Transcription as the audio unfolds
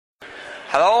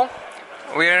Hello,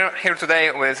 we're here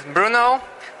today with Bruno,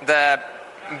 the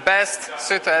best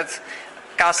suited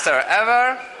caster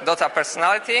ever, Dota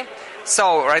personality.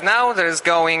 So right now there is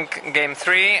going game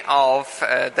 3 of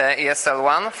the ESL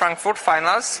One Frankfurt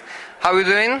finals. How are you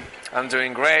doing? I'm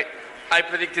doing great. I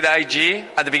predicted IG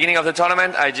at the beginning of the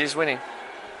tournament. IG is winning.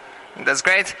 That's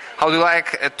great. How do you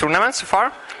like tournament so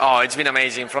far? Oh, it's been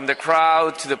amazing. From the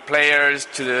crowd to the players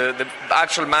to the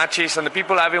actual matches and the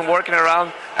people I've been working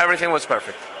around, everything was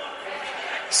perfect.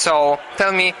 So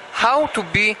tell me, how to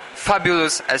be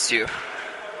fabulous as you?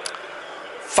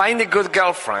 Find a good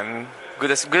girlfriend,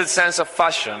 good sense of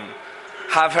fashion,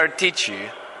 have her teach you.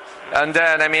 And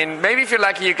then, maybe if you're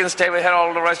lucky you can stay with her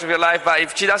all the rest of your life, but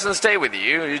if she doesn't stay with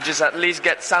you, you just at least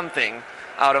get something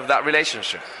out of that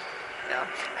relationship. Yeah.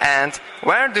 And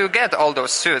where do you get all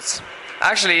those suits?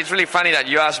 Actually, it's really funny that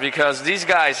you ask, because these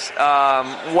guys,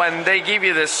 when they give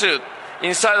you the suit,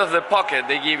 inside of the pocket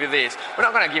they give you this. We're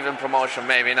not going to give them promotion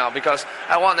maybe now, because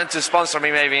I want them to sponsor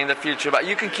me maybe in the future, but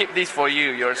you can keep this for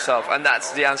you yourself, and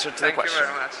that's the answer to the question. Thank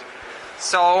you very much.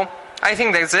 So, I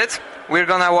think that's it. We're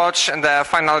going to watch the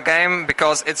final game,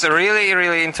 because it's really,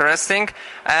 really interesting,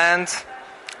 and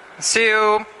see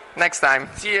you next time.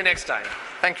 See you next time.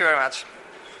 Thank you very much.